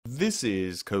This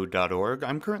is Code.org.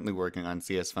 I'm currently working on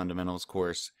CS Fundamentals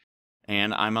course,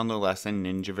 and I'm on the lesson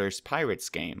Ninjaverse Pirates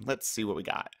game. Let's see what we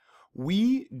got.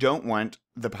 We don't want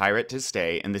the pirate to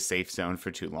stay in the safe zone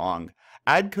for too long.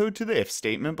 Add code to the if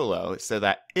statement below so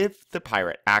that if the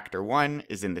pirate actor 1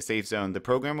 is in the safe zone, the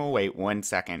program will wait 1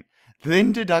 second,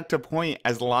 then deduct a point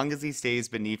as long as he stays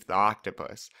beneath the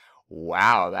octopus.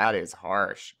 Wow, that is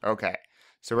harsh. Okay,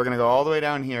 so we're going to go all the way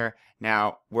down here.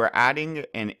 Now, we're adding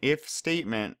an if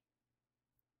statement.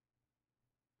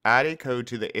 Add a code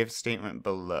to the if statement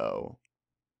below.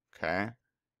 Okay.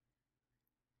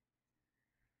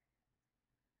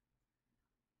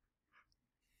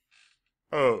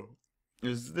 Oh,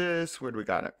 is this, where do we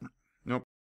got it? Nope.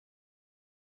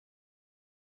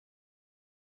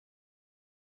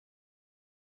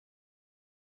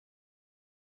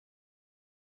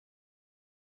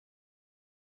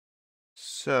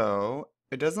 So,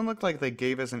 it doesn't look like they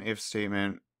gave us an if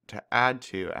statement to add,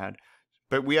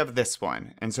 but we have this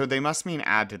one. And so they must mean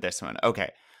add to this one.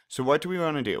 Okay, so what do we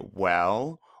want to do?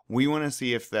 Well, we want to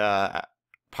see if the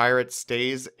pirate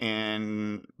stays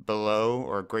in below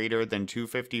or greater than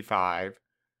 255.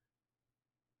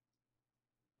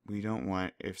 We don't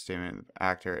want if statement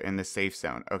actor in the safe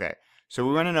zone. Okay, so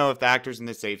we want to know if the actor's in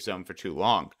the safe zone for too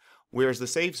long. Whereas the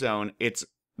safe zone, it's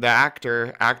the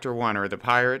actor 1, or the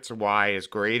pirate's Y is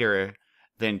greater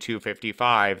than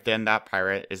 255, then that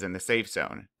pirate is in the safe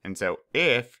zone. And so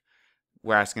if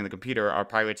we're asking the computer, are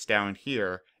pirates down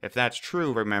here? If that's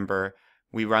true, remember,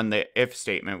 we run the if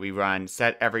statement. We run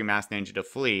set every masked ninja to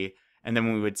flee, and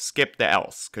then we would skip the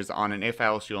else, because on an if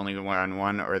else, you only run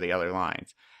one or the other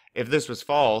lines. If this was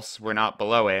false, we're not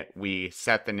below it, we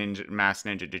set the masked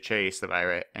ninja to chase the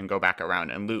pirate and go back around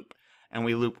and loop. And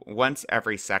we loop once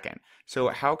every second. So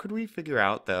how could we figure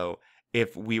out, though,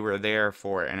 if we were there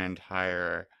for an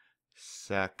entire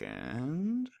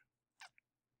second?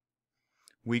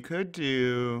 We could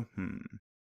do,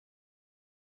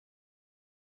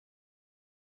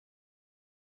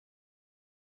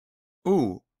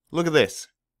 Ooh, look at this.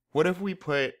 What if we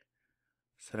put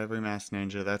set every masked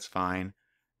ninja, that's fine.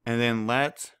 And then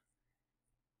let's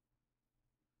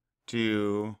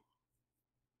do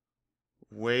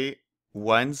wait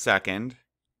 1 second.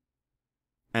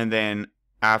 And then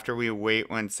after we wait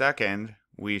 1 second,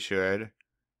 we should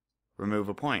remove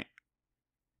a point.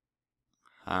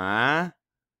 Huh?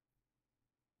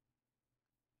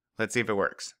 Let's see if it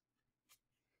works.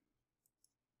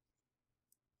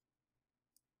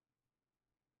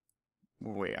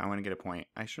 Wait, I want to get a point.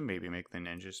 I should maybe make the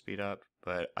ninja speed up,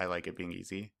 but I like it being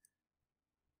easy.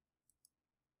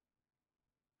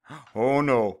 Oh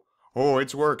no. Oh,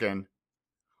 it's working.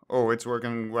 Oh, it's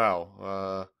working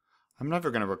well. I'm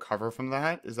never gonna recover from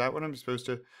that. Is that what I'm supposed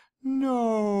to?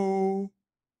 No.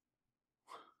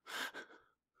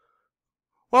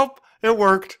 Well, it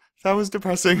worked. That was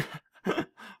depressing.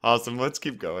 Awesome. Let's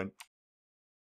keep going.